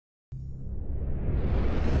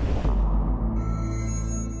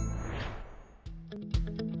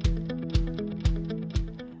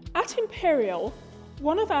At Imperial,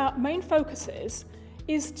 one of our main focuses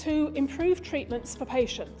is to improve treatments for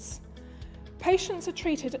patients. Patients are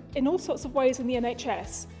treated in all sorts of ways in the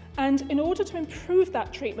NHS, and in order to improve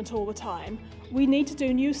that treatment all the time, we need to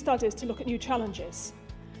do new studies to look at new challenges.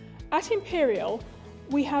 At Imperial,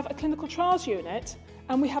 we have a clinical trials unit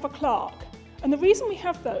and we have a clerk. And the reason we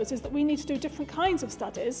have those is that we need to do different kinds of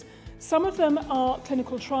studies. Some of them are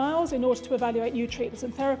clinical trials in order to evaluate new treatments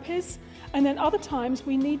and therapies, and then other times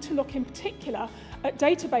we need to look in particular at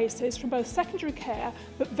databases from both secondary care,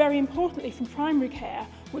 but very importantly from primary care,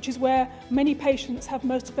 which is where many patients have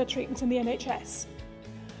most of their treatments in the NHS.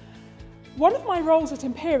 One of my roles at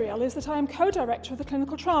Imperial is that I am co-director of the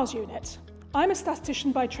Clinical Trials Unit. I'm a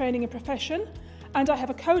statistician by training and profession, and I have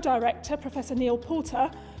a co-director, Professor Neil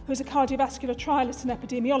Poulter, who's a cardiovascular trialist and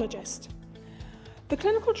epidemiologist. The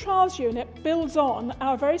Clinical Trials Unit builds on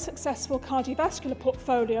our very successful cardiovascular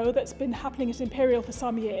portfolio that's been happening at Imperial for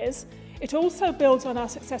some years. It also builds on our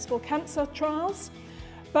successful cancer trials,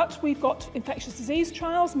 but we've got infectious disease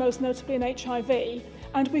trials, most notably in HIV,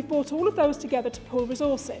 and we've brought all of those together to pool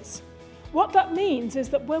resources. What that means is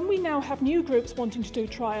that when we now have new groups wanting to do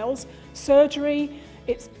trials, surgery,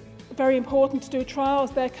 it's very important to do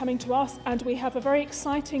trials, they're coming to us, and we have a very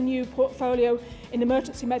exciting new portfolio in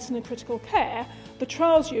emergency medicine and critical care. The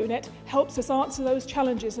Trials Unit helps us answer those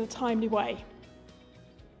challenges in a timely way.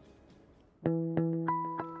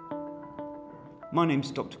 My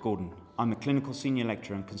name's Dr. Gordon. I'm a clinical senior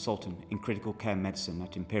lecturer and consultant in critical care medicine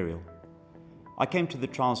at Imperial. I came to the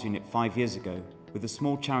Trials Unit 5 years ago with a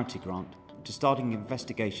small charity grant to starting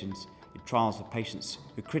investigations in trials of patients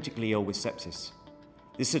who are critically ill with sepsis.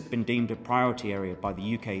 This had been deemed a priority area by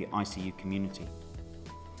the UK ICU community.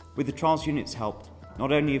 With the Trials Unit's help,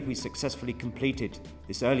 not only have we successfully completed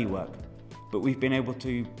this early work, but we've been able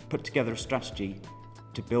to put together a strategy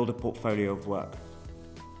to build a portfolio of work.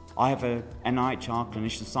 I have an NIHR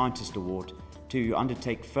Clinician Scientist Award to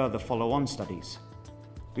undertake further follow-on studies.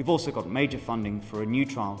 We've also got major funding for a new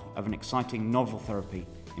trial of an exciting novel therapy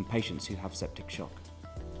in patients who have septic shock.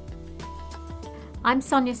 I'm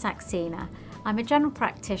Sonia Saxena. I'm a general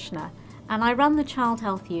practitioner and I run the Child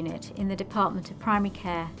Health Unit in the Department of Primary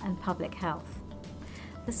Care and Public Health.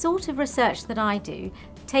 The sort of research that I do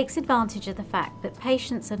takes advantage of the fact that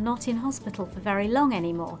patients are not in hospital for very long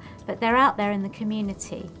anymore, but they're out there in the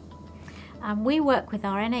community. And we work with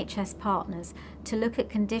our NHS partners to look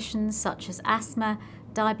at conditions such as asthma,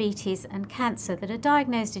 diabetes and cancer that are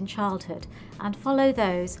diagnosed in childhood and follow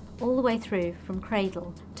those all the way through from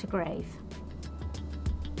cradle to grave.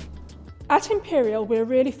 At Imperial, we're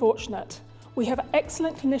really fortunate. We have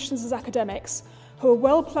excellent clinicians as academics who are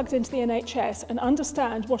well plugged into the NHS and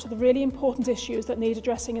understand what are the really important issues that need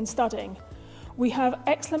addressing and studying. We have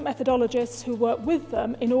excellent methodologists who work with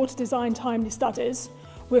them in order to design timely studies.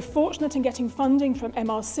 We're fortunate in getting funding from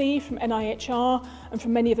MRC, from NIHR and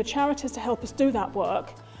from many of the charities to help us do that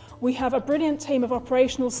work. We have a brilliant team of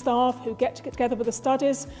operational staff who get together with the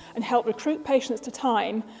studies and help recruit patients to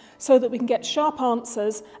time so that we can get sharp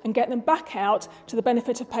answers and get them back out to the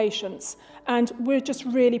benefit of patients. And we're just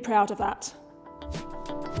really proud of that.